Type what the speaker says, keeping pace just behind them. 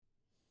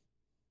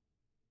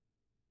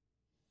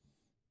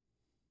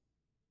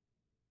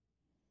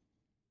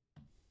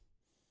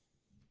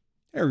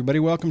Hey everybody,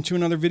 welcome to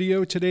another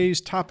video.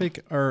 Today's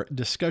topic or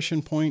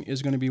discussion point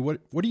is going to be what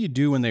do you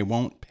do when they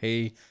won't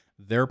pay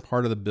their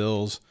part of the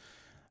bills?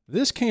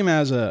 This came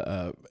as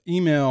a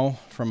email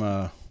from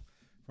a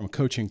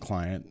coaching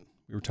client.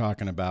 We were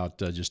talking about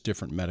just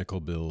different medical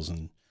bills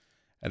and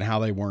how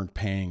they weren't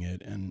paying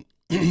it. And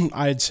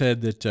I had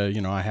said that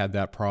I had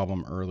that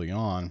problem early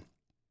on,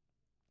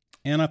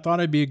 and I thought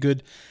it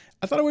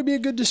would be a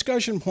good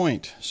discussion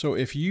point. So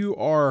if you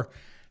are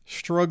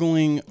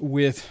struggling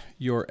with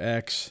your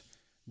ex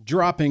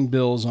dropping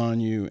bills on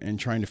you and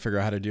trying to figure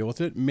out how to deal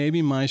with it,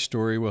 maybe my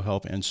story will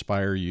help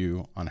inspire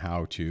you on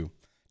how to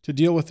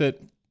deal with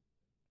it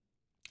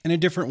in a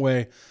different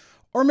way.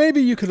 Or maybe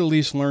you could at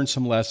least learn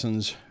some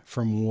lessons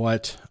from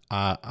what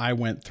I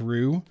went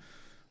through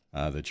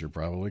that you're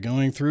probably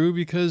going through,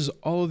 because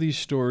all of these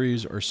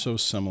stories are so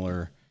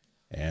similar,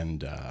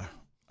 and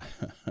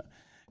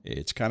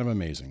it's kind of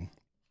amazing.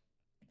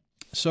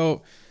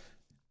 So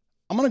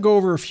I'm going to go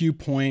over a few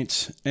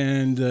points,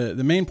 and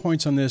the main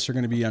points on this are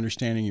going to be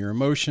understanding your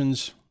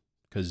emotions,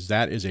 because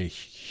that is a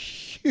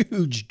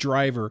huge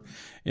driver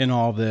in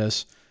all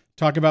this.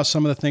 Talk about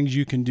some of the things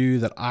you can do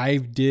that I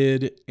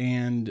did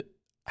and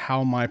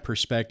how my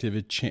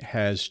perspective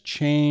has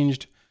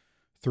changed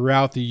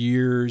throughout the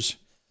years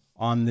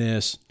on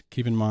this.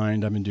 Keep in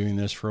mind, I've been doing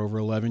this for over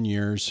 11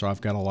 years, so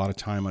I've got a lot of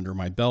time under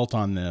my belt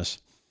on this.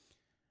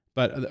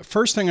 But the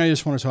first thing I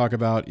just want to talk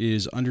about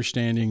is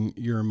understanding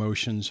your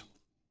emotions.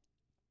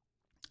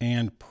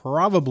 And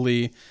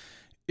probably,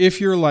 if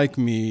you're like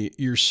me,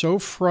 you're so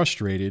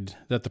frustrated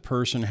that the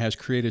person has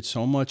created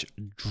so much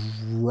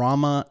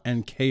drama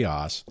and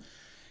chaos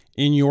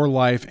in your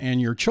life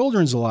and your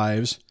children's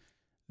lives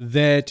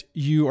that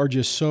you are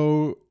just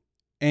so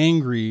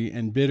angry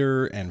and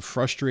bitter and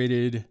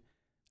frustrated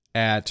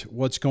at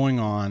what's going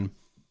on.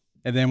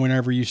 And then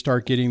whenever you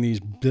start getting these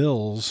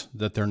bills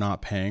that they're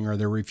not paying, or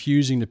they're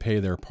refusing to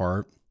pay their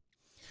part.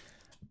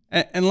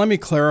 And let me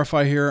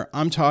clarify here,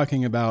 I'm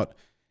talking about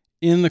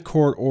in the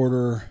court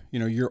order,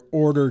 you're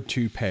ordered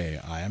to pay.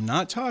 I am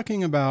not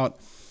talking about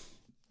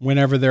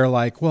whenever they're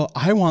like, well,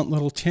 I want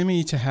little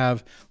Timmy to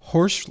have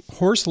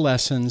horse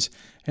lessons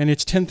and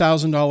it's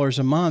 $10,000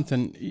 a month.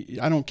 And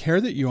I don't care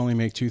that you only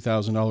make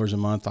 $2,000 a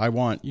month. I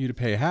want you to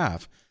pay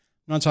half.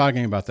 I'm not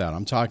talking about that.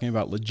 I'm talking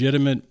about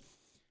legitimate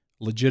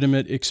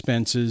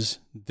expenses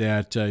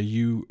that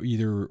you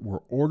either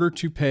were ordered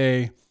to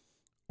pay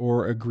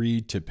or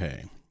agreed to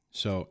pay.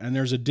 So, and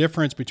there's a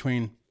difference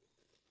between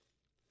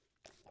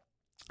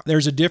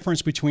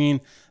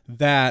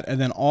that, and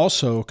then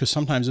also, because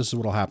sometimes this is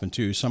what will happen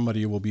too.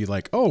 Somebody will be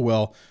like, oh,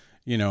 well,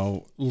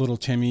 little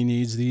Timmy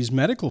needs these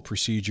medical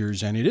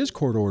procedures and it is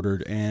court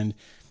ordered, and,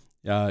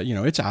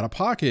 it's out of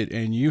pocket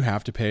and you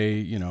have to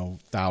pay,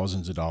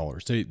 thousands of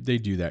dollars. They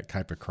do that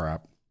type of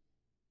crap.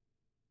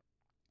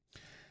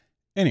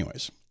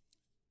 Anyways,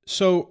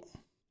 so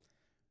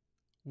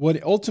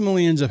what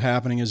ultimately ends up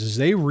happening is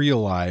they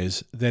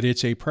realize that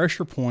it's a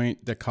pressure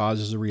point that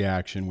causes a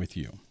reaction with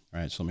you. All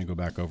right, so let me go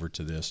back over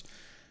to this.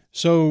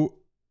 So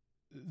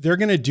they're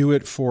going to do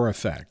it for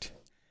effect.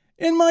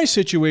 In my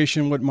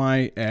situation, what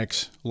my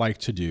ex liked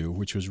to do,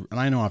 which was,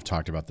 and I know I've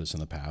talked about this in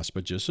the past,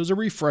 but just as a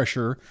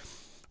refresher,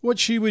 what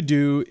she would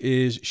do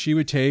is she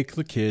would take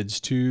the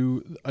kids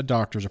to a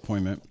doctor's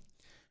appointment.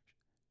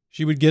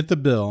 She would get the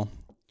bill.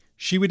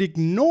 She would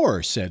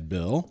ignore said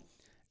bill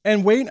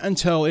and wait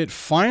until it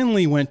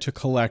finally went to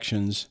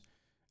collections.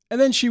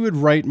 And then she would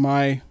write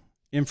my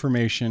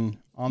information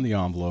on the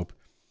envelope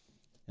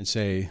and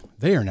say,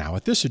 they are now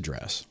at this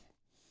address.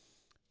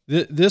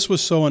 This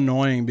was so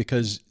annoying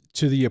because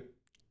it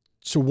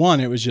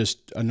was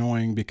just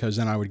annoying because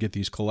then I would get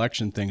these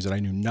collection things that I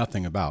knew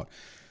nothing about.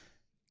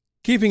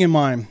 Keeping in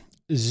mind,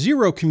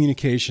 zero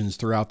communications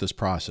throughout this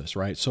process,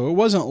 right? So it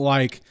wasn't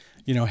like,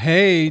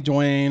 hey,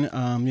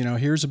 Dwayne,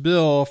 here's a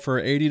bill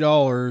for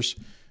 $80.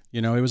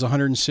 It was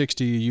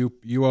 $160.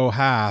 You owe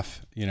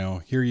half,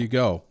 here you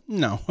go.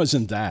 No, it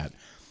wasn't that.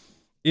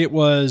 It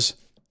was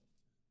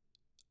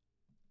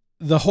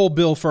the whole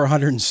bill for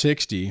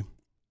 $160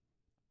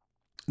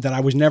 that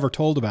I was never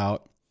told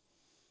about.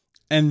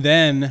 And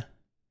then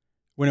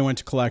when it went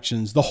to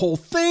collections, the whole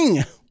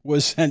thing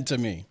was sent to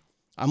me.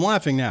 I'm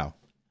laughing now.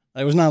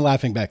 I was not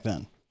laughing back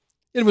then.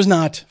 It was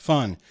not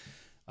fun.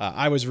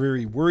 I was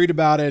very worried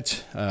about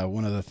it.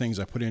 One of the things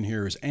I put in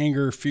here is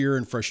anger, fear,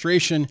 and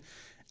frustration.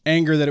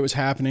 Anger that it was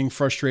happening,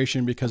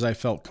 frustration because I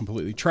felt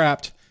completely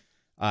trapped.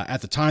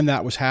 At the time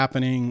that was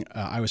happening,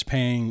 I was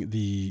paying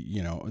the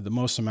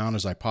most amount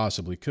as I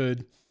possibly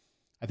could.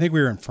 I think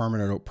we were in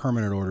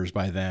permanent orders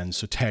by then,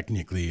 so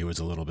technically it was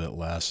a little bit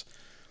less,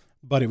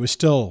 but it was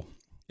still,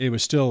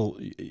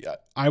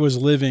 I was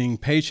living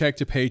paycheck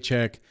to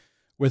paycheck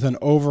with an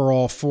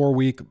overall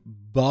 4-week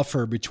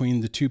buffer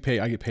between the two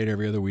I get paid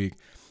every other week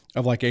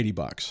of like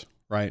 $80,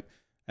 right?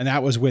 And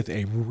that was with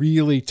a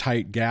really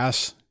tight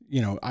gas.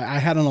 I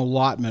had an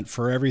allotment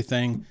for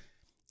everything,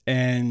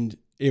 and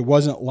it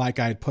wasn't like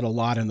I put a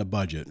lot in the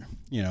budget,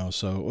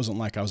 so it wasn't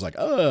like I was like,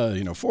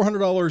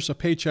 $400 a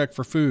paycheck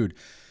for food.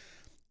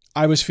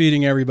 I was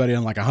feeding everybody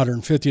on like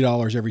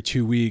 $150 every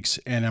 2 weeks.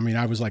 And I mean,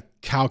 I was like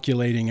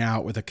calculating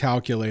out with a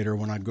calculator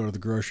when I'd go to the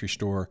grocery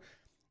store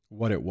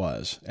what it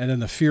was. And then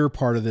the fear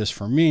part of this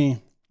for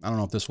me, I don't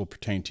know if this will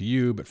pertain to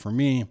you, but for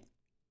me,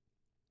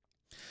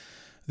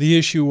 the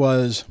issue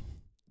was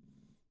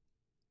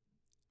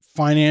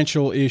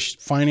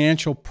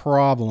financial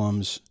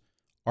problems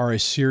are a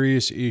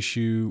serious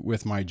issue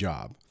with my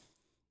job.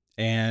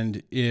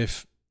 And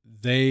if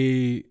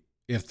the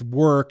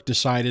work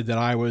decided that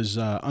I was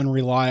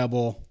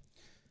unreliable,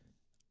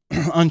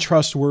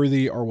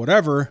 untrustworthy, or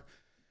whatever,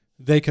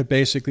 they could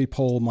basically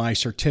pull my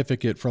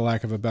certificate, for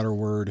lack of a better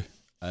word,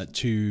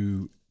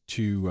 to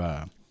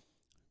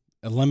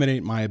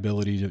eliminate my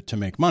ability to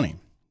make money.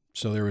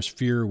 So there was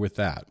fear with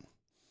that.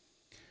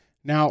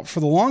 Now, for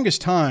the longest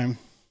time,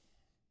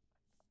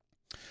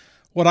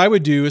 what I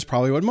would do is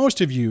probably what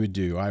most of you would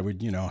do. I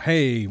would,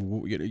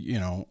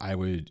 I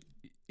would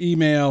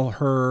email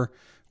her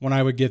when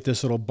I would get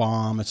this little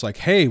bomb. It's like,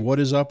 hey, what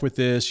is up with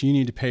this? You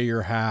need to pay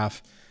your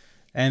half.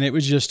 And it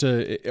was just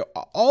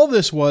all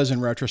this was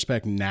in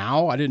retrospect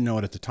now. I didn't know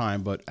it at the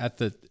time, but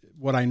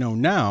what I know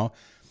now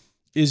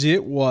is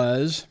it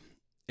was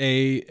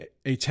a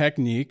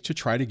technique to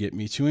try to get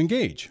me to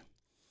engage.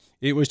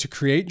 It was to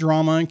create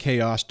drama and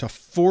chaos to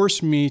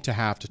force me to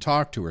have to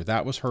talk to her.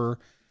 That was her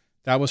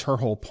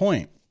whole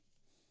point.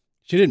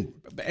 She didn't,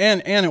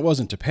 and it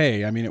wasn't to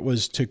pay. I mean, it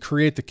was to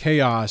create the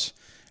chaos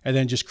and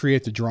then just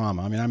create the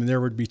drama. I mean, there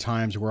would be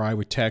times where I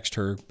would text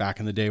her back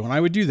in the day when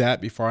I would do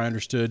that before I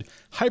understood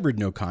hybrid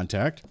no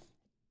contact.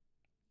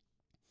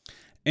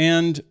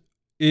 And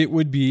it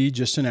would be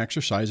just an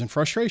exercise in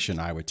frustration.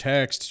 I would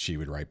text, she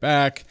would write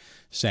back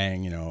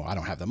saying, I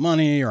don't have the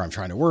money, or I'm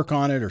trying to work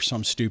on it, or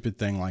some stupid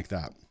thing like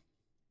that.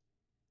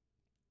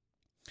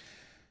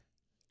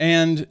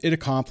 And it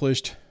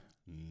accomplished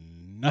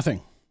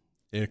nothing.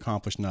 It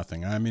accomplished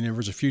nothing. I mean, there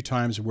was a few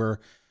times where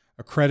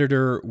a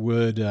creditor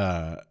would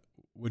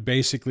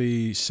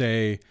basically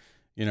say,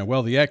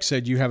 well, the ex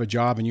said you have a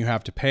job and you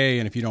have to pay,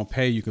 and if you don't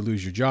pay, you could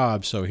lose your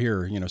job. So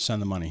here,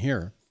 send the money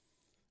here,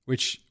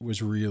 which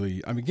was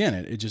really, again,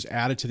 it just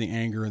added to the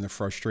anger and the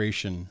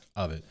frustration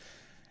of it.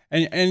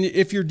 And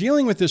if you're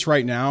dealing with this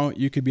right now,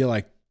 you could be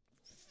like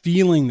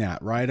feeling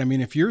that, right? I mean,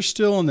 if you're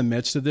still in the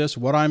midst of this,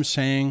 what I'm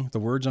saying, the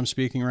words I'm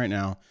speaking right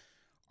now,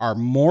 are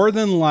more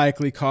than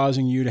likely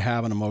causing you to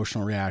have an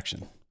emotional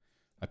reaction,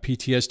 a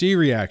PTSD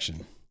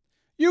reaction.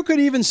 You could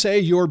even say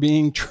you're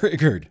being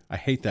triggered. I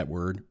hate that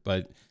word,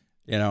 but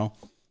in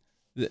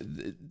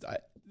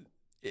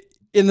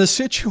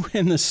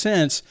the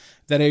sense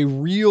that a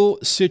real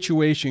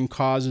situation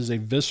causes a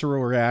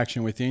visceral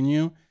reaction within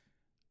you,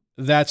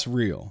 that's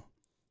real.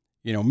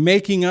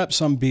 Making up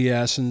some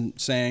BS and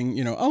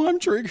saying, oh, I'm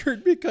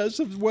triggered because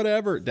of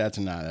whatever. That's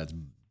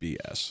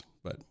BS,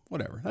 but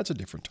whatever. That's a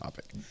different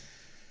topic.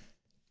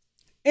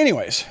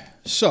 Anyways,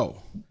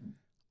 so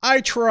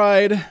I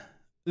tried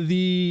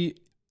the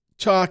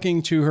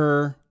talking to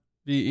her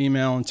via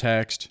email and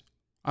text.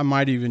 I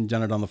might have even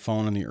done it on the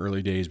phone in the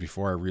early days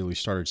before I really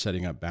started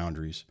setting up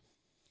boundaries.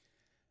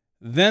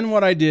 Then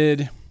what I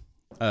did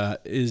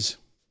is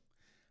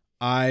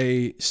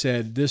I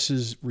said, this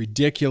is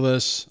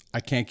ridiculous.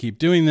 I can't keep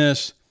doing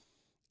this.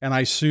 And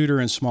I sued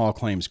her in small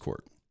claims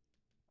court.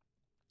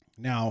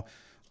 Now,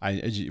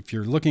 if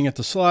you're looking at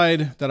the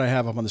slide that I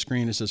have up on the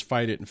screen, it says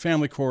fight it in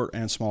family court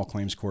and small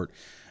claims court.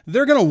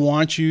 They're going to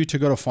want you to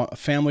go to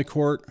family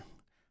court.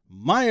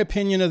 My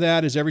opinion of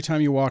that is every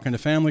time you walk into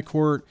family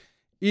court,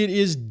 it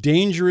is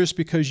dangerous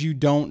because you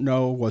don't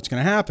know what's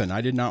going to happen.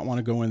 I did not want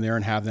to go in there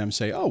and have them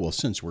say, oh, well,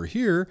 since we're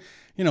here,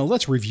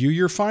 let's review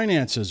your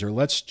finances, or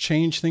let's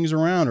change things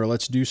around, or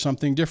let's do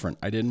something different.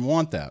 I didn't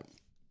want that.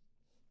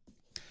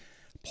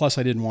 Plus,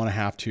 I didn't want to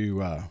have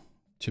to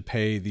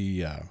pay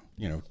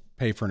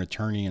pay for an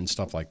attorney and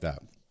stuff like that.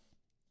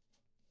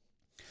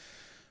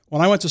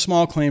 When I went to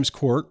small claims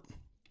court,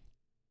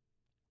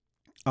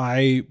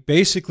 I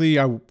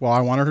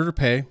wanted her to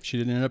pay. She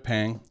didn't end up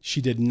paying.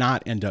 She did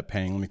not end up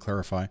paying, let me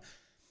clarify.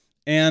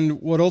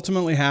 And what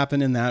ultimately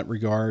happened in that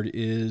regard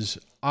is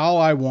all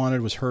I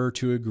wanted was her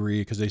to agree,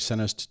 because they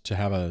sent us to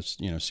have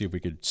see if we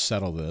could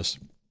settle this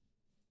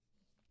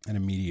in a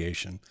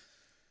mediation.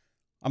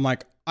 I'm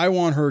like, I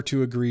want her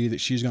to agree that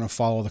she's going to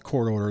follow the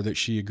court order that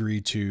she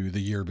agreed to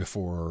the year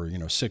before,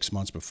 or 6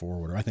 months before,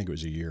 whatever. I think it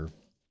was a year.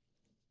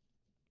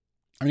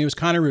 I mean, it was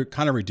kind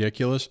of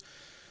ridiculous,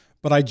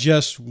 but I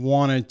just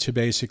wanted to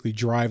basically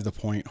drive the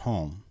point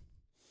home.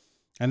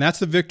 And that's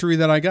the victory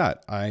that I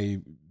got. I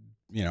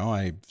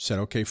said,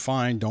 okay,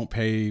 fine, don't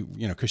pay,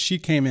 because she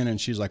came in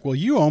and she's like, well,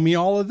 you owe me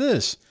all of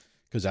this,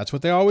 because that's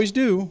what they always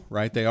do,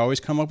 right? They always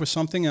come up with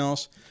something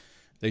else.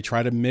 They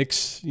try to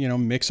mix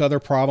other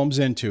problems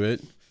into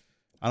it.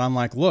 And I'm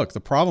like, look,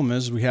 the problem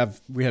is we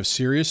had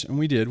serious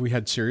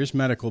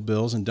medical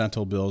bills and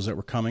dental bills that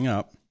were coming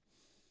up.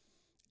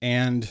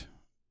 And,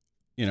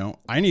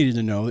 I needed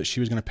to know that she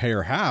was going to pay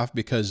her half,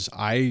 because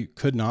I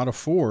could not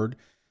afford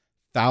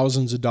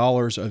thousands of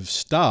dollars of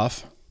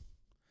stuff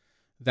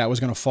that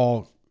was going to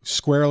fall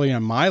squarely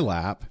on my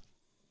lap.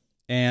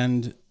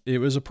 And it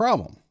was a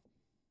problem.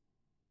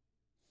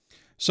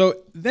 So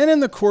then in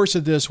the course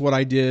of this, what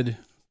I did,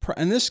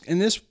 and this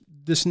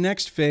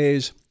next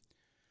phase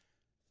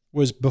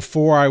was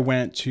before I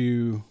went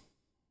to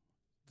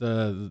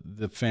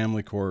the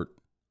family court,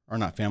 or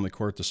not family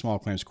court, the small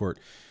claims court.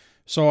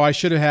 So I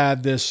should have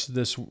had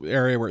this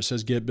area where it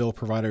says get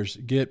providers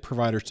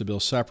to bill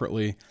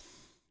separately.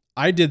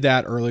 I did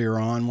that earlier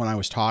on when I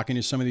was talking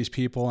to some of these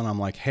people, and I'm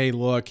like, hey,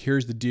 look,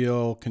 here's the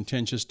deal: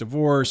 contentious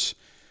divorce,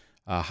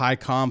 high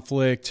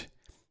conflict.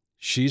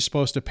 She's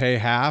supposed to pay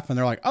half, and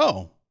they're like,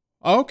 oh,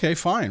 okay,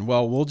 fine.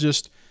 Well,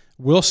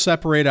 we'll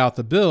separate out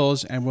the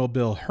bills, and we'll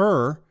bill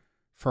her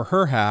for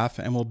her half,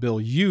 and we'll bill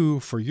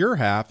you for your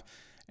half.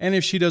 And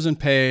if she doesn't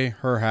pay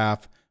her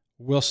half,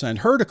 we'll send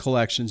her to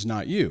collections,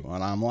 not you.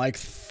 And I'm like,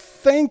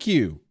 thank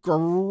you,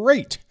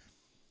 great.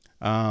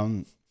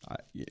 So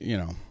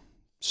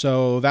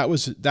that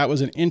was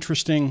an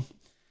interesting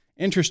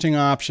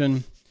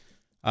option.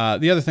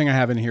 The other thing I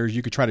have in here is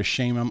you could try to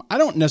shame them. I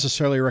don't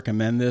necessarily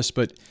recommend this,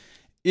 but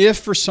if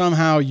for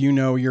somehow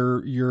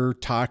your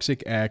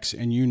toxic ex,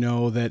 and you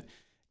know that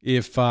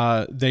if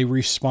they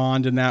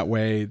respond in that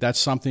way, that's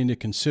something to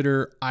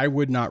consider. I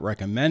would not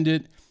recommend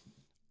it.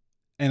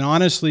 And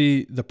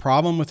honestly, the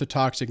problem with a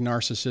toxic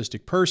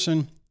narcissistic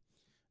person,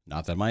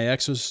 not that my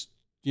ex was,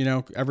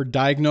 ever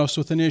diagnosed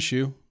with an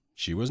issue.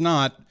 She was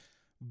not.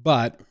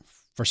 But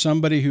for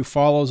somebody who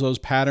follows those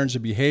patterns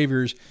of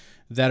behaviors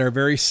that are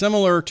very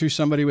similar to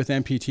somebody with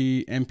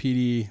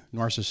NPD,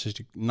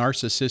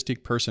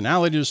 narcissistic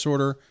personality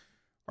disorder,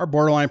 or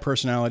borderline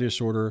personality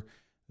disorder,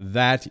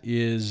 that's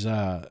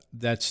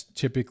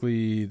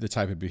typically the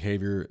type of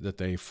behavior that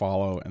they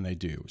follow and they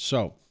do.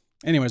 So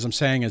anyways, I'm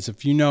saying is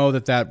if you know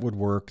that would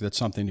work, that's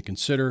something to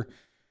consider.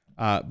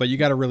 But you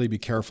got to really be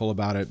careful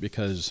about it,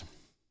 because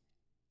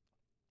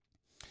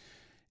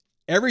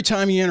every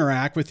time you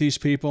interact with these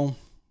people,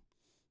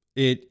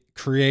 it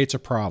creates a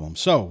problem.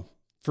 So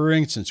for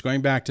instance,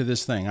 going back to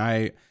this thing,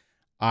 I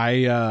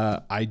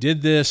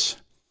did this,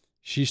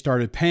 she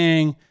started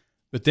paying,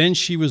 but then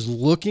she was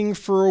looking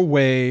for a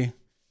way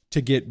to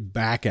get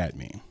back at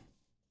me.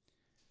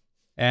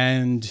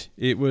 And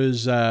it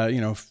was,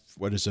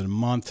 what is it,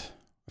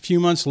 a few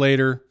months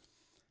later,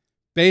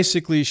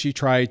 basically she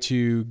tried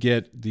to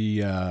get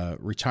the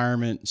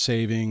retirement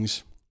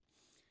savings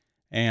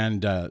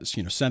and,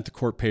 sent the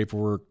court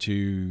paperwork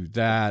to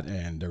that.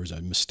 And there was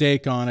a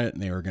mistake on it,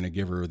 and they were going to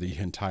give her the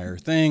entire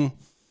thing.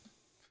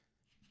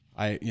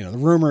 The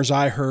rumors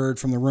I heard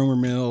from the rumor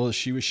mill is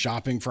she was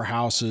shopping for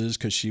houses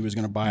because she was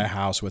going to buy a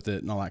house with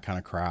it and all that kind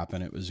of crap.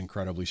 And it was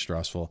incredibly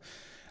stressful,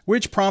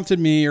 which prompted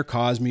me or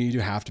caused me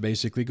to have to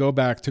basically go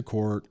back to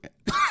court.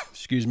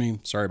 Excuse me.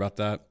 Sorry about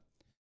that.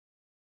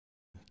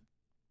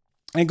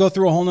 And go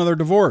through a whole nother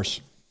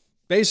divorce.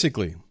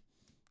 Basically,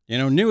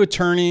 new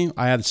attorney.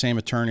 I had the same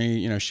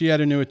attorney, she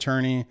had a new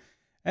attorney.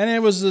 And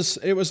it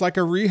was like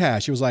a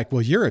rehash. It was like,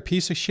 well, you're a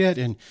piece of shit.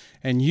 And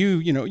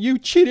you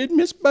cheated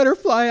Miss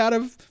Butterfly out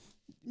of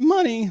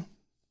money.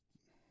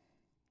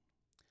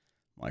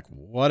 Like,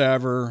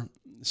 whatever.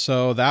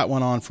 So that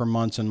went on for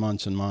months and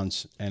months and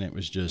months. And it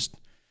was just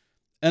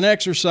an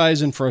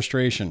exercise in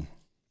frustration.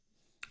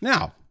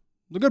 Now,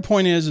 the good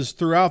point is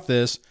throughout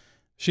this,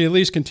 she at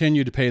least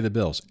continued to pay the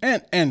bills.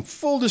 And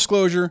full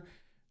disclosure,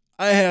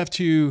 I have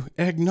to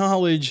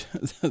acknowledge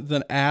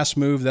the ass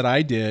move that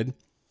I did.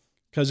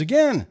 Because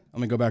again,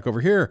 let me go back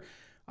over here.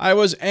 I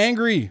was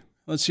angry.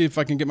 Let's see if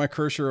I can get my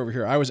cursor over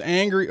here. I was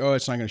angry. Oh,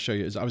 it's not going to show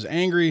you. I was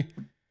angry,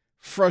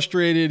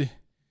 frustrated,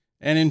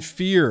 and in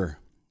fear.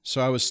 So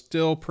I was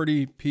still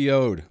pretty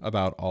PO'd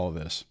about all of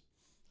this.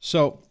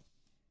 So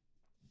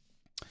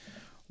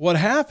what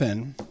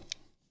happened,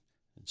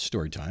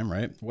 story time,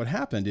 right? What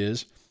happened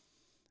is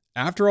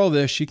after all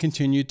this, she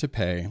continued to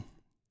pay.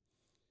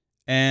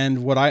 And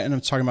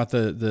I'm talking about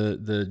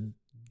the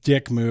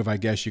dick move, I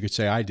guess you could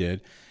say I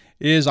did,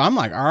 is I'm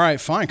like, all right,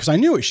 fine. Because I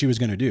knew what she was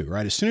going to do,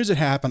 right? As soon as it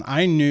happened,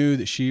 I knew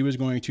that she was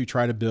going to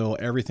try to bill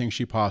everything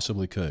she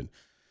possibly could.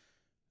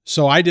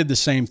 So I did the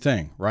same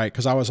thing, right?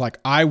 Because I was like,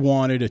 I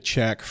wanted a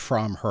check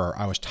from her.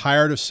 I was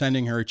tired of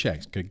sending her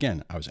checks.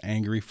 Again, I was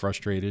angry,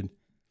 frustrated,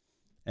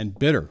 and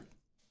bitter.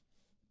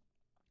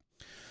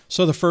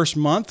 So the first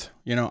month,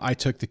 I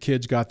took the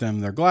kids, got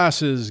them their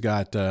glasses,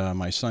 got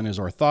my son his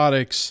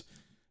orthotics.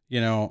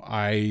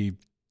 I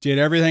did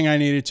everything I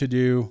needed to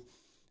do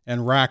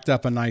and racked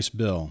up a nice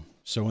bill.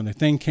 So when the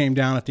thing came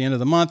down at the end of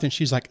the month and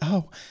she's like,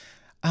 oh,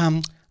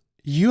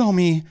 you owe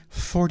me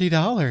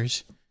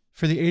 $40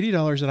 for the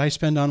 $80 that I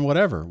spend on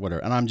whatever.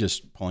 And I'm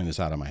just pulling this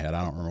out of my head.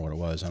 I don't remember what it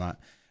was.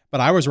 But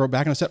I wrote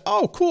back and I said,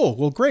 oh, cool.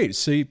 Well, great.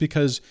 See,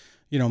 because,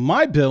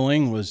 my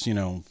billing was,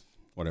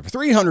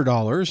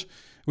 $300,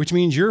 which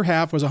means your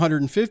half was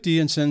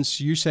 $150. And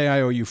since you say I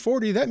owe you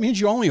 $40, that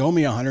means you only owe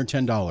me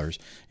 $110.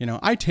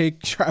 I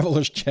take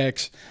traveler's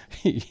checks,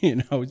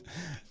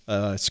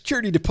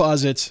 security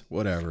deposits,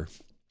 whatever.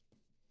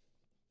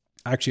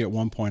 Actually, at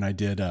one point I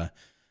did,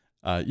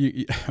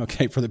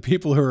 okay, for the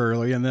people who are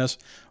early in this,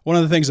 one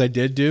of the things I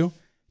did do,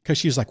 because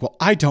she's like, well,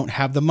 I don't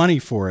have the money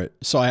for it.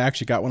 So I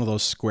actually got one of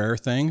those square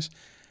things.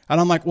 And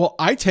I'm like, well,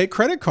 I take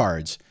credit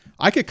cards.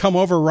 I could come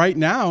over right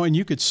now and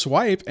you could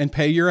swipe and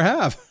pay your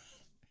half.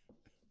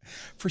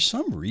 For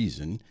some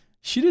reason,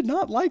 she did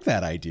not like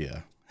that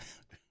idea.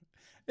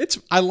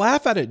 I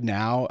laugh at it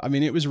now. I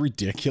mean, it was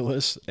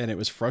ridiculous and it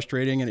was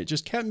frustrating and it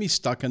just kept me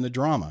stuck in the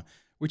drama,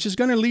 which is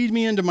going to lead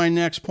me into my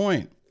next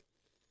point.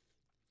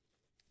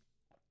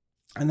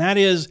 And that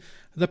is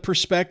the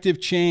perspective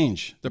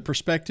change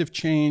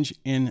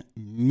in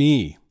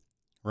me,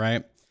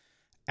 right?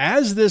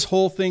 As this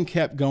whole thing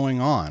kept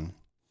going on,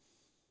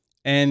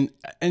 and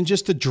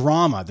just the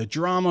drama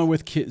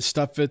with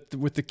stuff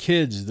with the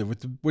kids,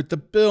 with the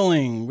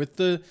billing, with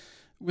the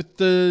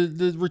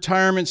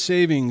retirement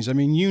savings. I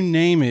mean, you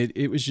name it.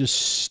 It was just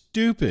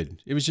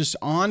stupid. It was just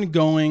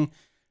ongoing,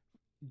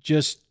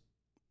 just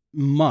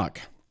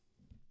muck.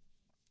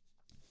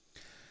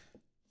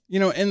 You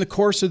know, in the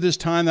course of this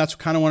time, that's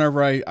kind of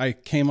whenever I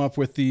came up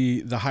with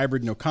the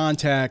hybrid no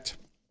contact.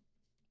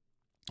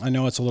 I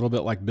know it's a little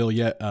bit like Bill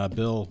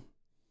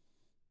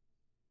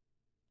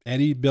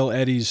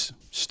Eddy's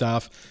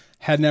stuff.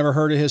 Had never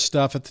heard of his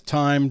stuff at the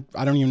time.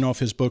 I don't even know if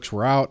his books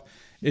were out.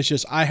 It's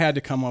just I had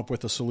to come up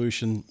with a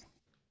solution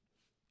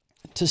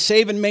to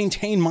save and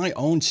maintain my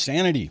own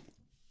sanity.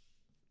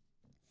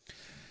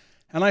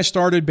 And I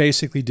started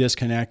basically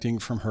disconnecting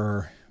from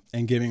her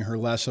and giving her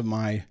less of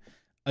my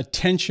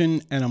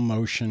attention and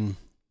emotion.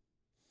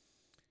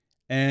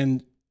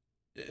 And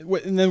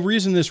the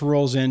reason this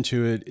rolls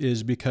into it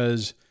is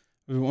because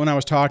when I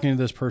was talking to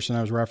this person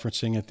I was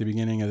referencing at the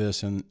beginning of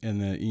this in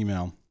the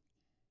email,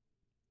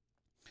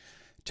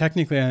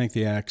 technically I think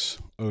the ex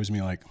owes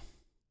me I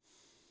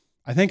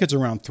think it's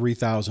around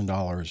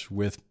 $3,000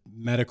 with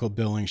medical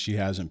billing she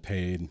hasn't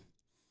paid.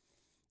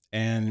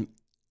 And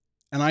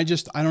I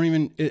don't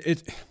even,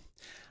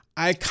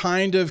 I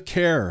kind of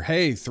care.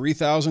 Hey,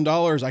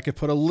 $3,000, I could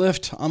put a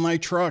lift on my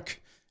truck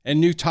and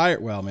new tire.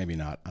 Well, maybe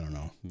not. I don't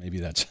know.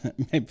 Maybe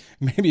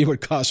maybe it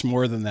would cost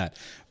more than that.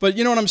 But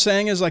you know what I'm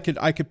saying is I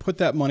could put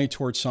that money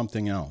towards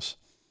something else.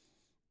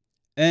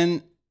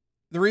 And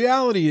the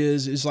reality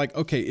is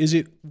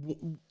okay,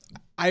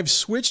 I've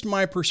switched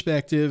my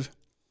perspective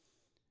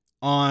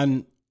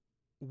on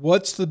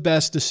what's the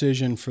best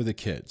decision for the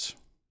kids.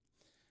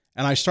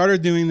 And I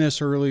started doing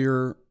this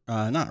earlier,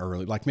 not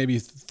early, like maybe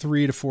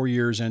 3 to 4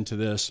 years into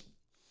this,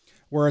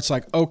 where it's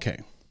like,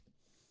 okay,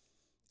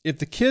 if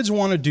the kids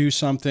want to do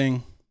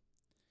something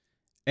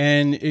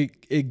and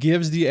it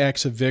gives the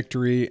ex a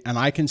victory and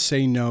I can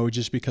say no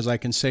just because I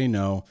can say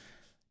no,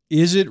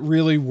 is it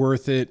really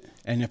worth it?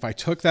 And if I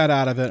took that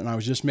out of it and I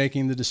was just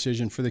making the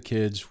decision for the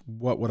kids,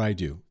 what would I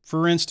do?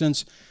 For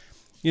instance,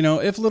 you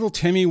know, if little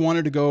Timmy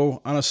wanted to go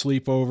on a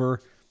sleepover,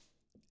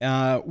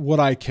 would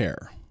I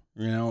care?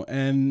 You know,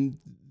 and,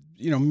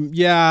 you know,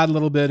 yeah, a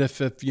little bit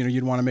if you know,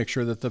 you'd want to make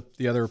sure that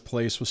the other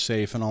place was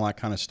safe and all that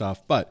kind of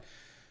stuff. But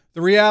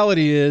the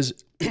reality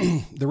is,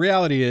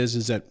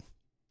 is that,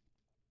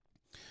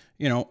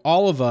 you know,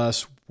 all of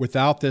us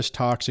without this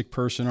toxic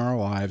person in our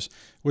lives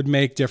would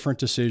make different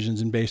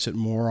decisions and base it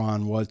more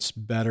on what's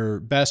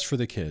best for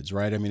the kids,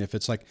 right? I mean, if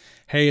it's like,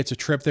 hey, it's a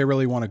trip they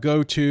really want to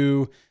go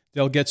to,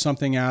 they'll get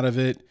something out of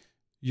it,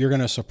 you're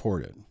going to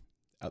support it.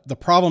 The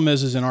problem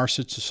is in our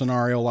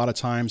scenario, a lot of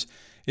times,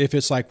 if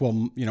it's like,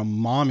 well, you know,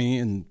 mommy,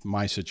 in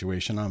my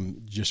situation,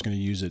 I'm just going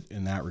to use it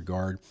in that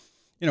regard.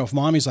 You know, if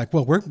mommy's like,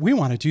 well, we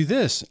want to do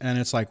this. And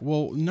it's like,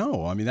 well,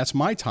 no, I mean, that's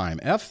my time.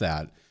 F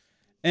that.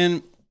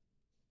 And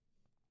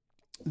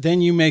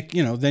then you make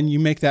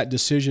that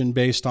decision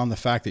based on the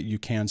fact that you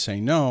can say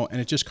no,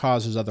 and it just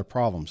causes other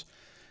problems.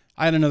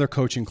 I had another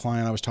coaching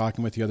client I was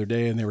talking with the other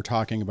day, and they were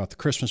talking about the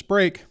Christmas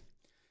break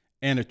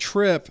and a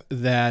trip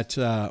that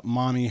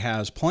mommy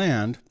has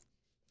planned.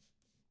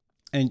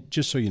 And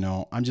just so you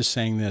know, I'm just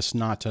saying this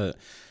not to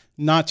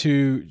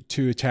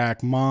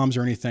attack moms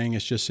or anything.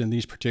 It's just in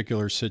these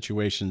particular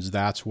situations,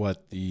 that's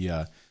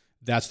the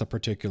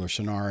particular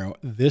scenario.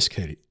 This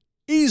could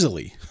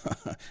easily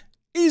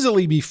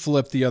be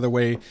flipped the other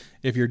way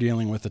if you're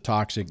dealing with a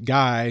toxic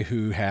guy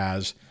who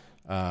has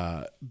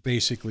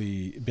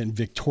basically been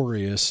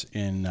victorious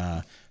in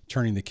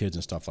turning the kids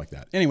and stuff like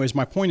that. Anyways,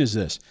 my point is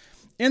this.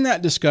 In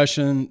that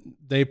discussion,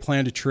 they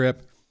planned a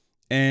trip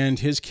and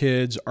his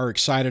kids are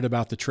excited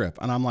about the trip.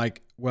 And I'm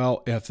like,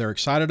 well, if they're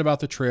excited about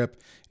the trip,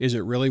 is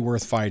it really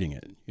worth fighting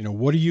it? You know,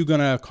 what are you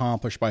going to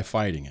accomplish by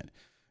fighting it?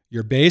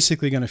 You're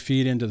basically going to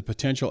feed into the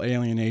potential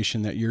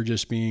alienation that you're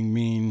just being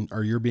mean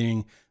or you're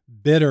being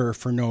bitter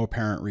for no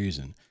apparent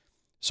reason.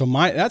 So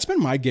that's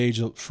been my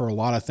gauge for a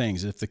lot of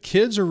things. If the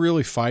kids are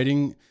really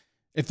fighting,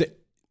 let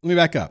me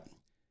back up.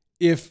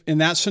 If in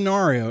that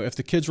scenario, if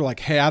the kids were like,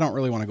 hey, I don't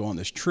really want to go on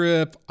this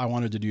trip, I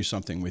wanted to do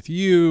something with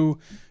you,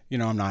 you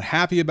know, I'm not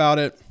happy about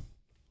it,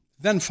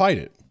 then fight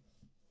it.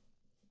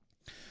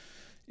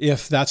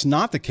 If that's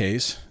not the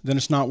case, then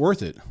it's not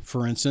worth it.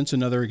 For instance,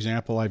 another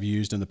example I've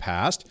used in the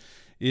past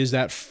is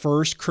that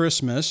first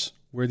Christmas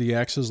where the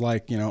ex is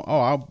like, you know,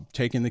 oh, I'm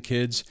taking the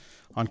kids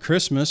on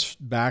Christmas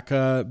back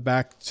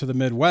to the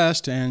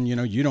Midwest, and, you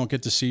know, you don't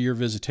get to see your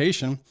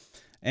visitation,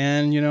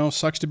 and, you know,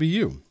 sucks to be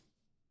you.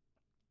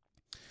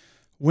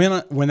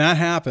 When that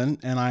happened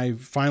and I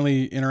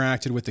finally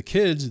interacted with the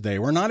kids, they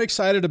were not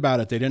excited about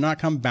it. They did not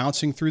come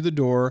bouncing through the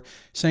door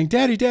saying,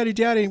 Daddy, Daddy,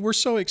 Daddy, we're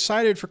so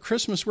excited for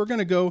Christmas. We're going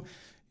to go,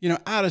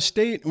 out of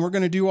state and we're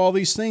going to do all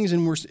these things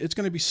and it's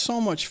going to be so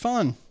much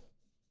fun.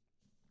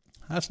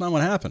 That's not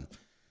what happened.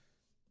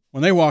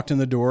 When they walked in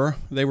the door,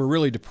 they were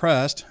really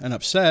depressed and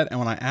upset. And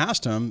when I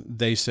asked them,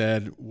 they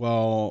said,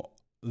 well,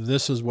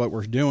 this is what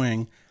we're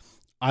doing.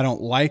 I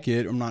don't like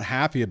it. I'm not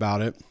happy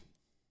about it.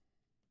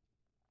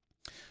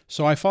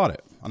 So I fought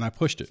it and I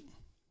pushed it.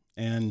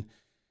 And,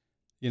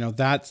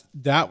 that's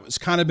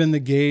kind of been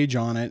the gauge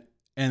on it.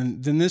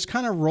 And then this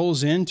kind of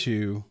rolls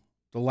into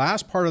the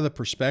last part of the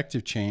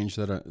perspective change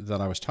that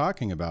I was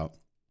talking about.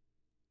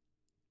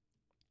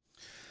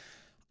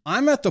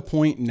 I'm at the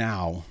point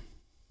now,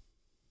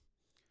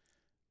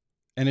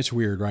 and it's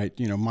weird, right?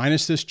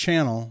 Minus this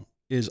channel,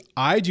 is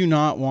I do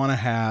not want to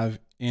have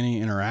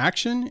any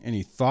interaction,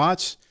 any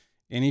thoughts,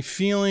 any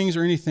feelings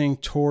or anything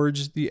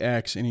towards the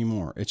ex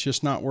anymore. It's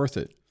just not worth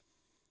it.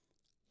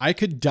 I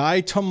could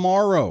die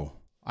tomorrow.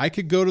 I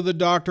could go to the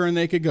doctor and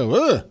they could go,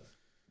 ugh,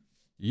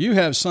 you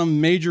have some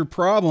major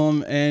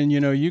problem and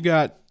you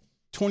got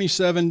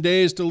 27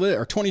 days to live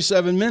or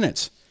 27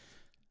 minutes.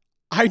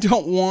 I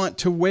don't want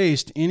to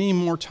waste any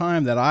more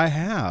time that I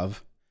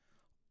have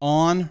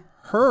on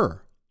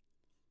her.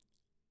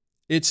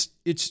 It's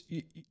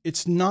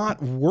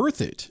not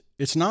worth it.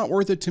 It's not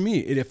worth it to me.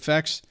 It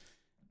affects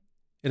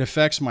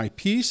my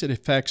peace. It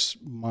affects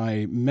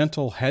my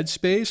mental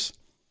headspace.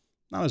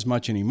 Not as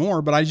much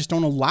anymore, but I just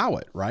don't allow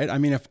it, right? I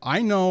mean, if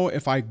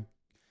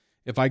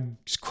I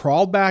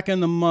crawled back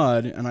in the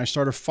mud and I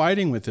started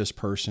fighting with this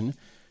person,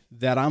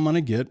 that I'm going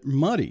to get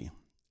muddy.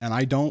 And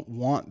I don't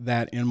want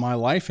that in my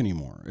life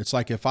anymore. It's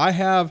like if I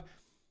have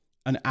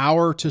an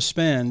hour to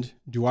spend,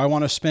 do I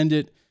want to spend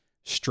it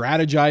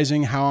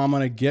strategizing how I'm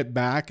going to get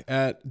back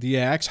at the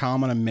ex, how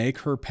I'm going to make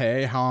her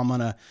pay, how I'm going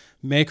to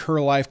make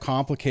her life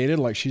complicated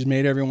like she's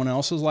made everyone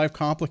else's life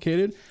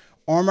complicated?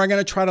 Or am I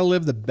going to try to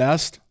live the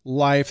best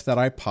life that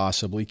I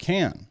possibly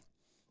can?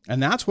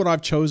 And that's what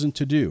I've chosen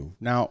to do.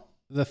 Now,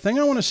 the thing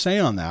I want to say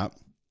on that,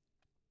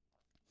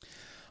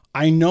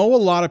 I know a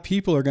lot of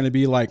people are going to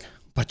be like,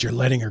 but you're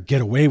letting her get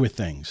away with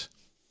things.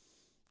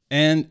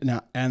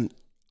 And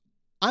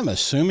I'm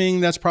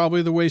assuming that's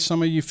probably the way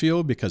some of you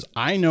feel, because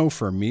I know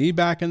for me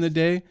back in the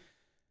day,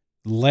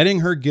 letting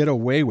her get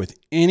away with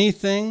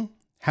anything,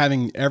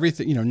 having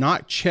everything,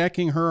 not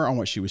checking her on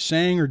what she was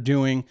saying or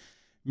doing,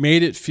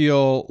 made it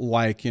feel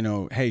like,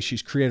 hey,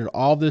 she's created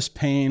all this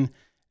pain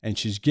and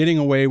she's getting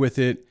away with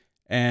it.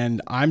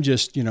 And I'm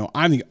just,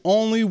 I'm the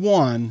only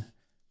one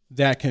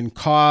that can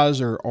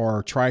cause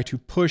or try to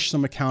push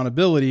some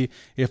accountability.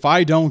 If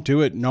I don't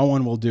do it, no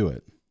one will do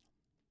it.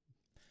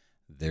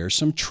 There's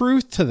some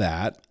truth to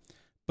that,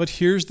 but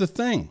here's the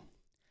thing.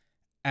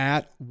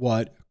 At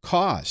what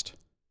cost?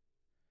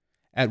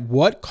 At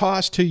what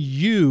cost to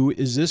you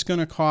is this going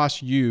to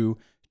cost you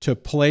to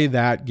play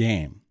that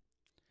game?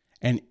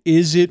 And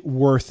is it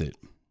worth it?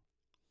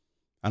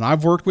 And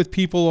I've worked with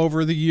people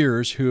over the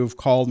years who have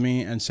called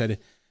me and said,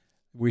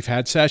 we've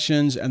had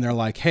sessions and they're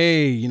like,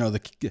 hey,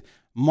 the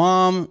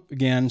mom,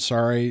 again,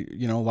 sorry,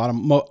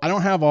 I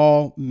don't have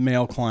all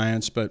male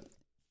clients, but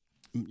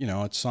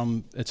it's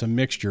a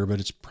mixture, but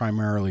it's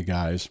primarily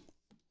guys.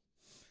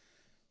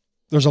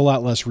 There's a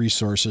lot less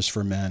resources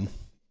for men.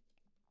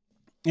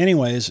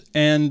 Anyways,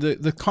 and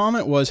the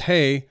comment was,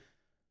 hey,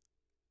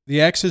 the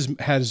ex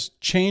has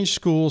changed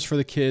schools for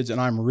the kids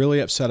and I'm really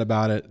upset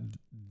about it.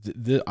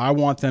 I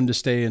want them to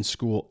stay in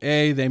school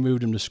A. They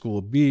moved them to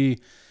school B.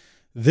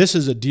 This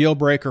is a deal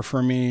breaker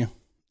for me.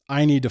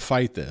 I need to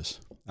fight this.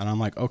 And I'm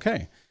like,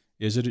 okay,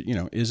 is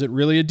it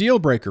really a deal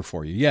breaker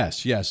for you?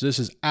 Yes, this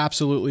is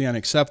absolutely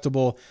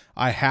unacceptable.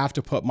 I have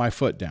to put my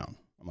foot down.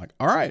 I'm like,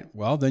 all right,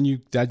 well, then you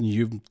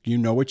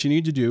know what you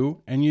need to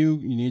do and you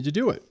need to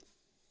do it.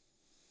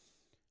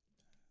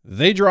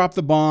 They drop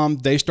the bomb.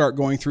 They start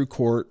going through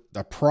court.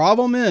 The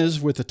problem is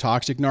with the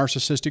toxic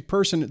narcissistic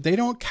person, they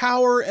don't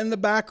cower in the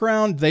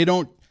background. They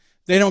don't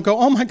go,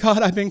 oh my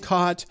God, I've been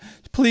caught.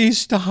 Please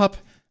stop.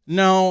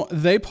 No,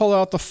 they pull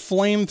out the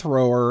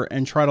flamethrower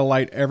and try to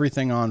light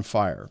everything on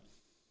fire.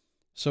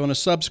 So in a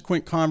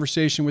subsequent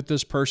conversation with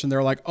this person,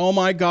 they're like, oh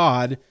my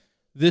God,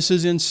 this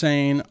is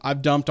insane.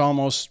 I've dumped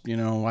almost, I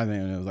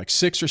think like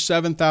 $6,000 or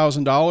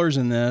 $7,000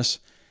 in this.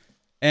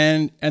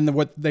 And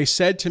what they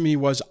said to me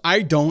was,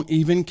 I don't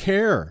even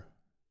care.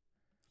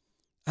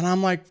 And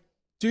I'm like,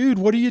 dude,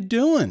 what are you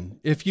doing?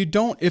 If you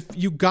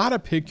got to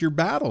pick your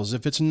battles,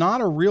 if it's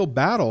not a real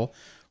battle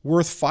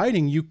worth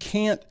fighting, you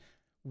can't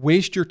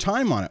waste your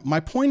time on it. My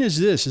point is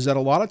this, is that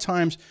a lot of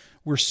times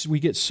we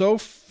get so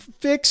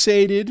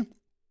fixated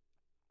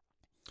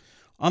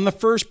on the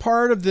first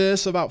part of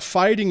this about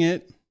fighting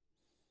it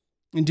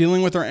and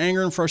dealing with our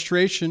anger and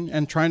frustration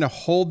and trying to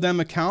hold them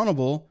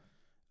accountable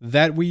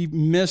that we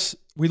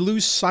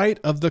lose sight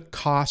of the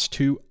cost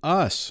to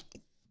us.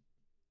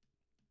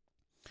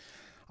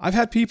 I've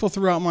had people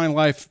throughout my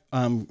life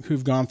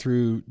who've gone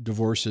through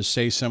divorces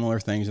say similar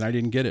things, and I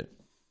didn't get it.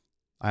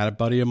 I had a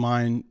buddy of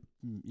mine,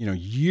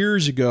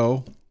 years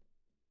ago,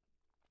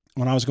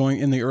 when I was going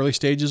in the early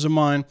stages of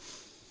mine,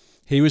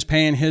 he was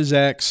paying his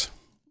ex,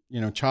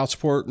 child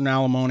support and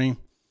alimony.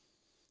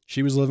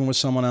 She was living with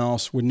someone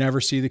else, would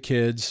never see the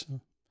kids.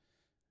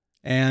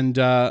 And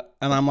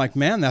I'm like,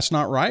 man, that's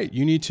not right.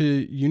 You need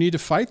to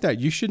fight that.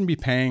 You shouldn't be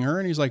paying her.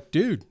 And he's like,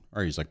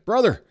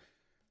 brother,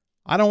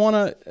 I don't want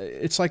to,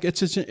 it's like,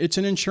 it's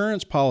an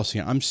insurance policy.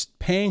 I'm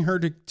paying her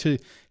to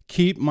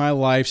keep my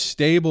life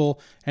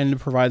stable and to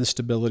provide the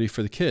stability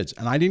for the kids.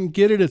 And I didn't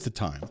get it at the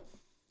time.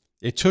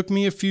 It took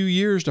me a few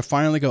years to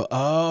finally go,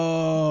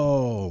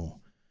 oh,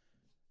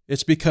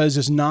 it's because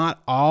it's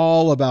not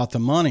all about the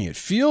money. It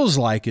feels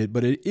like it,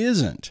 but it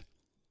isn't.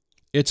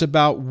 It's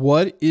about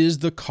what is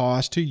the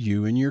cost to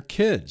you and your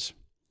kids.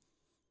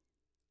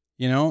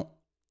 I'll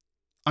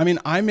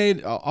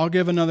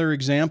give another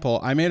example.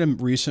 I made a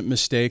recent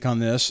mistake on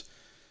this.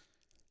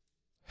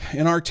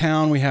 In our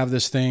town, we have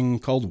this thing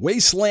called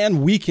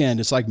Wasteland Weekend.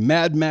 It's like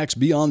Mad Max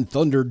Beyond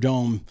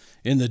Thunderdome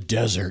in the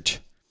desert.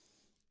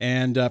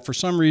 And for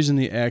some reason,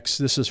 the ex,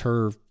 this is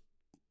her,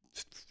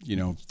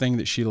 thing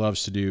that she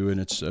loves to do, and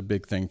it's a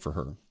big thing for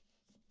her.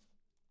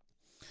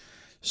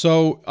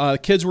 So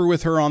kids were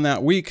with her on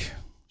that week.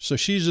 So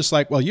she's just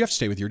like, well, you have to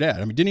stay with your dad.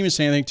 Didn't even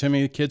say anything to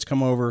me. The kids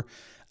come over,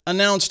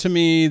 announce to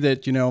me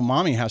that,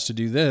 mommy has to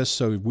do this,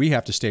 so we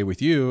have to stay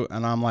with you.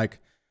 And I'm like,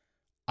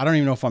 I don't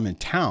even know if I'm in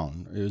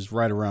town. It was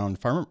right around,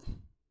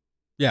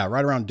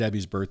 right around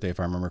Debbie's birthday, if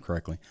I remember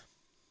correctly.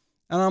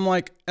 And I'm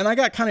like, and I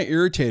got kind of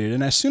irritated.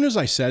 And as soon as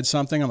I said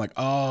something, I'm like,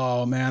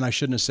 oh man, I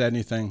shouldn't have said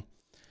anything.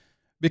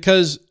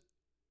 Because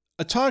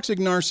a toxic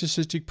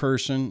narcissistic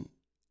person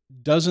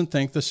doesn't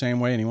think the same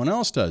way anyone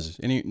else does.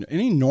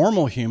 Any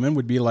normal human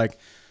would be like,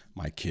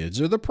 my kids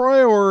are the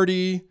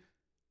priority.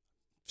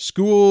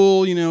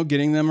 School,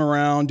 getting them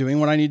around, doing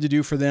what I need to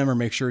do for them or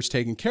make sure it's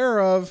taken care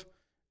of.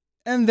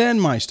 And then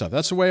my stuff.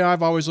 That's the way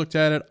I've always looked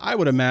at it. I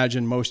would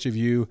imagine most of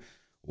you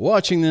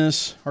watching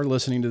this or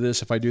listening to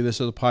this, if I do this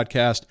as a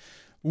podcast,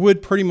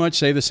 would pretty much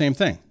say the same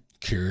thing.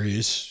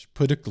 Curious,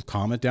 put a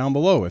comment down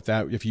below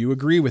if you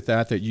agree with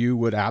that you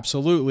would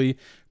absolutely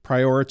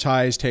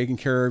prioritize taking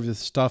care of the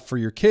stuff for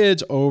your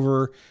kids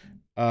over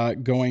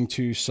going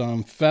to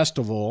some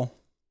festival.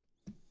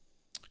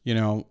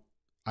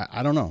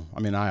 I don't know.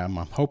 I'm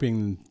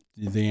hoping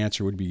the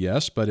answer would be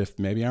yes, but if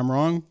maybe I'm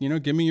wrong,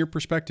 give me your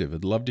perspective.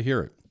 I'd love to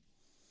hear it.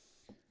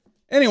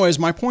 Anyways,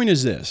 my point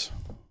is this.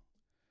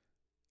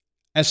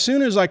 As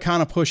soon as I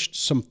kind of pushed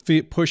some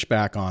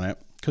pushback on it,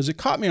 because it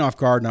caught me off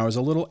guard and I was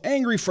a little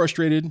angry,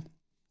 frustrated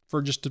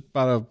for just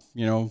about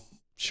a,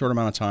 short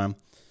amount of time.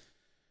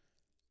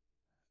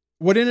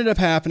 What ended up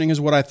happening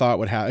is what I thought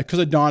would happen, because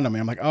it dawned on me.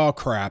 I'm like, oh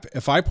crap.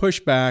 If I push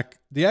back,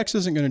 the ex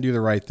isn't going to do the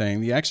right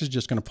thing. The ex is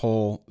just going to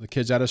pull the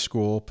kids out of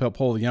school,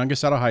 pull the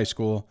youngest out of high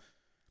school.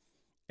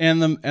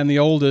 And the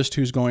oldest,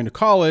 who's going to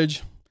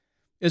college,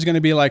 is going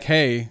to be like,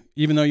 hey,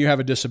 even though you have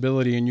a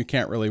disability and you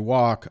can't really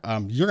walk,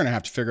 you're going to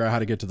have to figure out how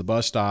to get to the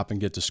bus stop and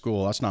get to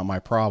school. That's not my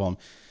problem.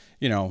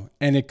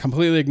 And it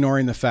completely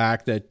ignoring the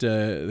fact that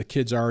the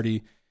kid's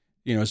already,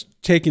 is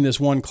taking this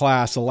one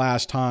class the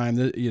last time.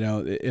 That,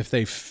 if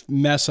they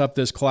mess up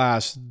this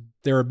class,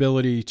 their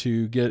ability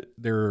to get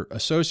their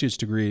associate's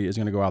degree is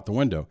going to go out the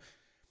window.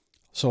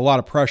 So a lot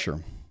of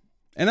pressure.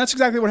 And that's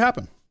exactly what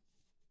happened.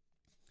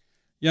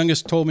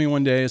 Youngest told me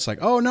one day, it's like,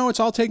 oh no, it's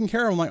all taken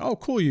care of. I'm like, oh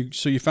cool.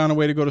 So you found a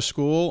way to go to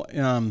school,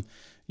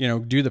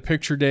 do the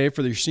picture day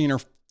for your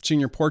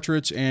senior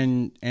portraits,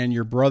 and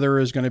your brother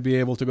is going to be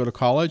able to go to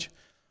college.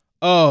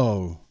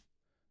 Oh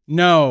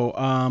no,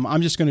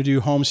 I'm just going to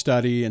do home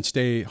study and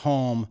stay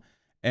home.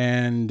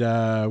 And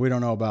we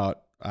don't know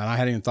about, and I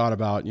hadn't even thought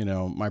about,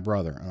 my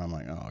brother. And I'm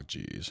like, oh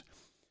geez.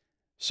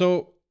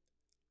 So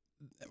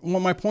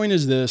my point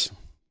is this,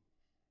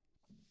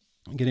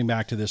 getting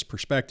back to this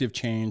perspective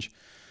change.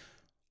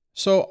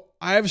 So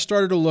I've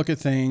started to look at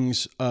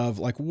things of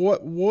like,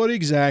 what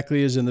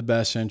exactly is in the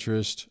best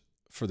interest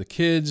for the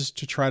kids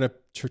to try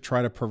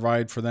to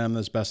provide for them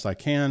as best I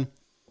can.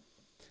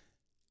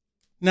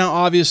 Now,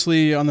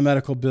 obviously on the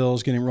medical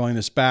bills, rolling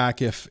this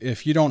back,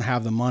 if you don't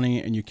have the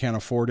money and you can't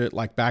afford it,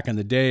 like back in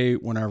the day,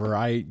 whenever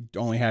I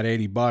only had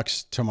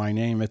 $80 to my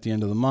name at the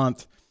end of the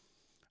month,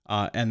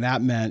 and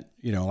that meant,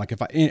 like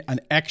if an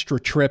extra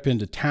trip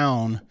into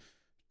town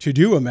to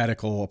do a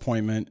medical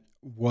appointment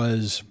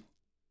was,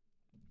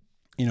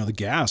 the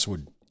gas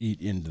would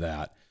eat into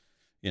that,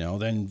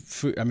 then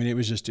food,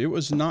 it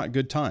was not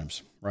good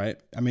times, right?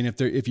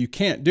 If you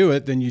can't do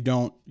it, then you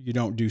don't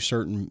do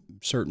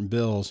certain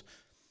bills.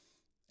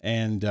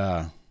 And,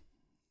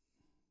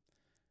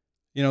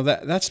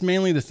 that's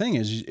mainly the thing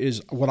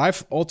is what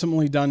I've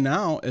ultimately done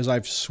now is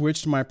I've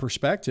switched my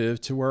perspective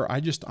to where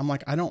I'm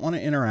like, I don't want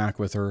to interact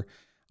with her.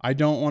 I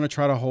don't want to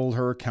try to hold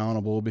her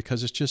accountable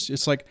because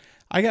it's like,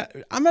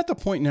 I'm at the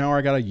point now where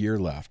I got a year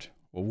left.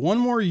 Well, one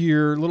more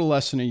year, a little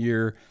less than a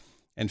year,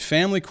 and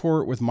family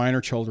court with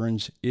minor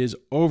children's is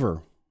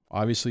over.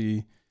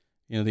 Obviously,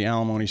 the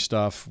alimony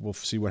stuff, we'll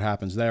see what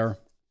happens there.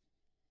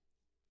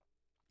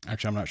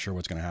 Actually, I'm not sure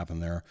what's going to happen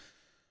there.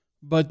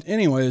 But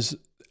anyways,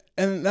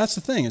 and that's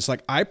the thing. It's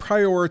like I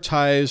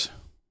prioritize.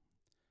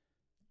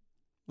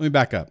 Let me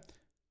back up.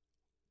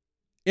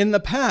 In the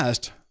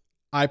past,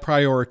 I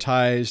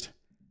prioritized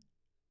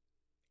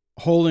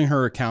holding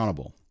her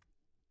accountable,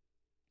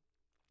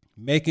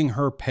 making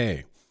her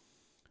pay,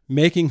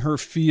 making her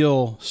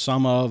feel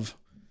some of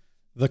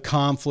the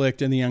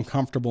conflict and the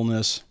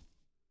uncomfortableness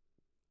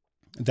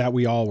that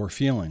we all were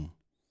feeling.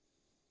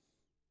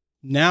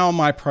 Now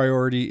my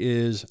priority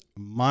is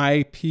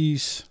my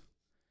peace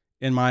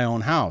in my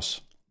own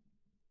house.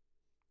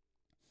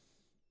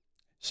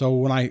 So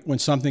when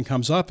something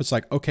comes up, it's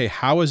like, okay,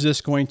 how is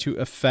this going to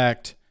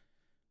affect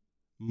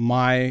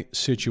my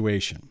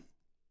situation?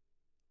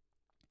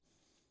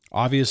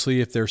 Obviously,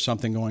 if there's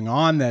something going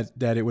on that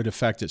it would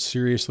affect it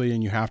seriously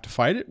and you have to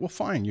fight it, well,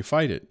 fine, you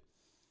fight it.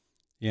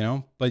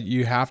 But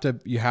you have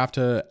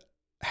to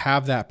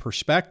have that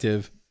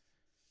perspective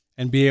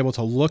and be able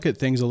to look at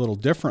things a little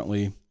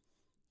differently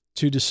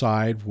to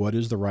decide what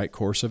is the right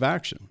course of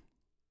action.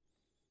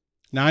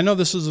 Now, I know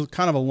this is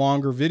kind of a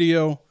longer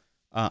video.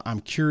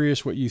 I'm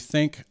curious what you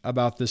think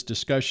about this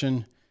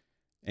discussion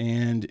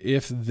and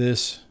if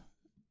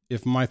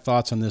my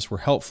thoughts on this were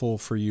helpful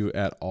for you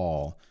at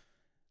all.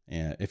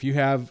 And if you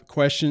have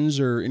questions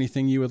or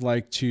anything you would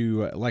like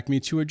me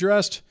to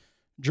address,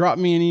 drop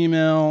me an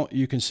email.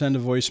 You can send a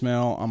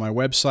voicemail on my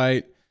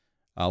website.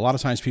 A lot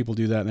of times people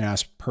do that and they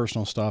ask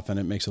personal stuff, and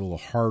it makes it a little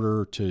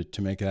harder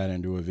to make that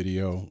into a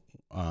video.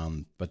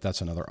 But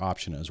that's another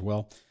option as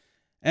well.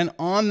 And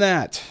on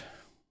that,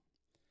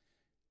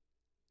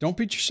 don't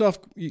beat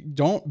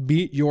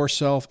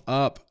yourself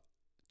up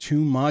too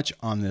much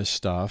on this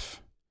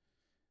stuff.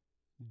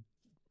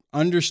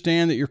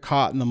 Understand that you're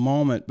caught in the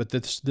moment, but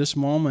this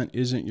moment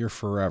isn't your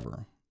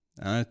forever.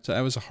 That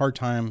was a hard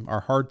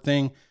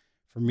thing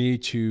for me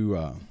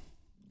to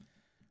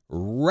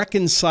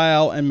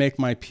reconcile and make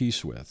my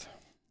peace with.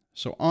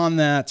 So on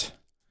that,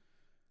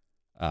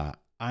 I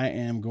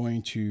am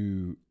going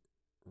to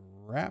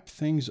wrap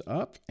things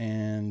up,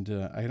 and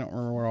I don't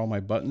remember where all my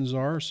buttons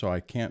are, so I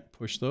can't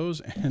push those,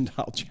 and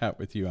I'll chat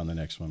with you on the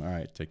next one. All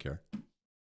right, take care.